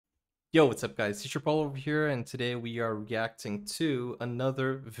Yo, what's up guys? Teacher Paul over here, and today we are reacting to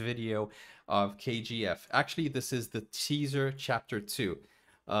another video of KGF. Actually, this is the teaser chapter 2.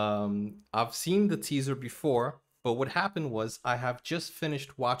 I've seen the teaser before, but what happened was I have just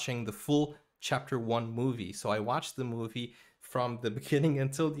finished watching the full chapter 1 movie. So I watched the movie from the beginning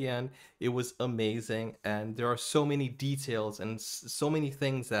until the end. It was amazing, and there are so many details and so many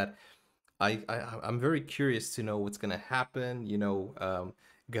things that I'm very curious to know what's gonna happen.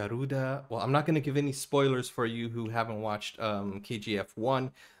 Garuda. Well, I'm not gonna give any spoilers for you who haven't watched KGF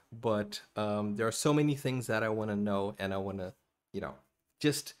 1, but there are so many things that I want to know, and I want to, you know,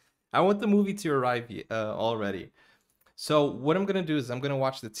 just I want the movie to arrive already. So what I'm gonna do is I'm gonna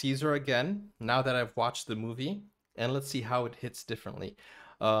watch the teaser again now that I've watched the movie, and let's see how it hits differently.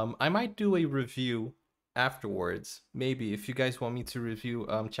 I might do a review afterwards. Maybe if you guys want me to review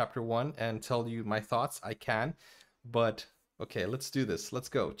chapter 1 and tell you my thoughts, I can. But okay, let's do this. Let's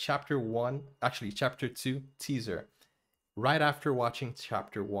go. Chapter 1, actually chapter 2 teaser. Right after watching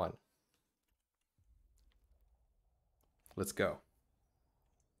chapter 1. Let's go.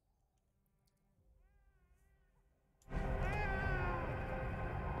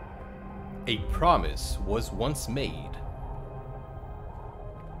 A promise was once made.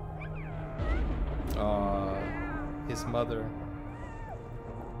 His mother.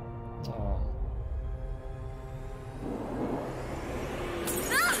 Aw.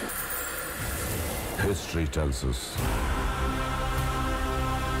 History tells us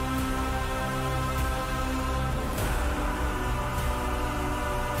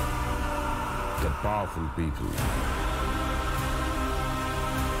that powerful people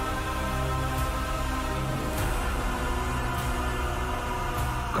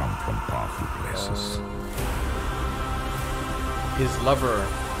come from powerful places. His lover.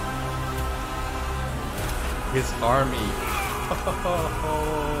 His army.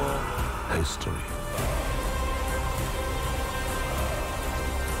 History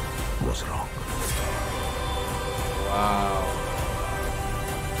was wrong. Wow.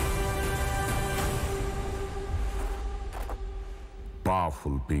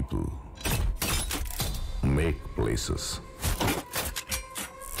 Powerful people make places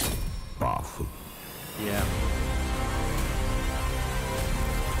powerful. Yeah.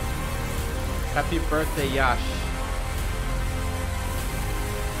 Happy birthday, Yash.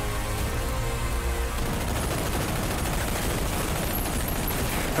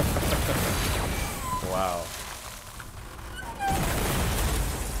 Wow.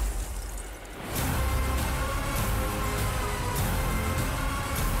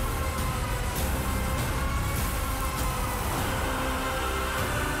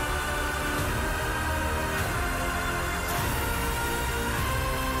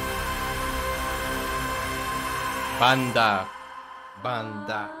 Banda.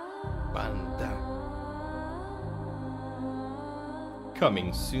 Banda. Banda.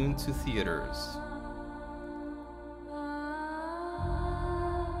 Coming soon to theaters.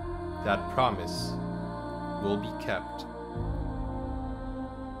 That promise will be kept.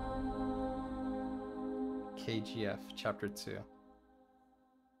 KGF Chapter 2.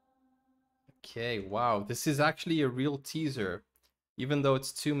 Okay, wow. This is actually a real teaser, even though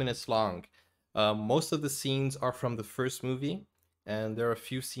it's 2 minutes long. Most of the scenes are from the first movie, and there are a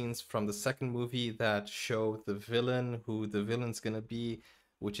few scenes from the second movie that show the villain, who the villain's gonna be,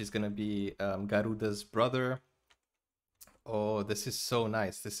 which is gonna be Garuda's brother. Oh, this is so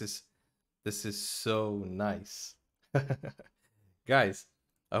nice. This is so nice. Guys,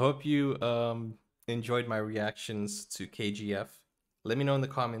 I hope you enjoyed my reactions to KGF. Let me know in the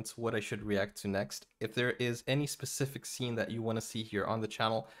comments what I should react to next. If there is any specific scene that you want to see here on the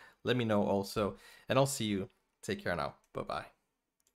channel, let me know also. And I'll see you. Take care now. Bye-bye.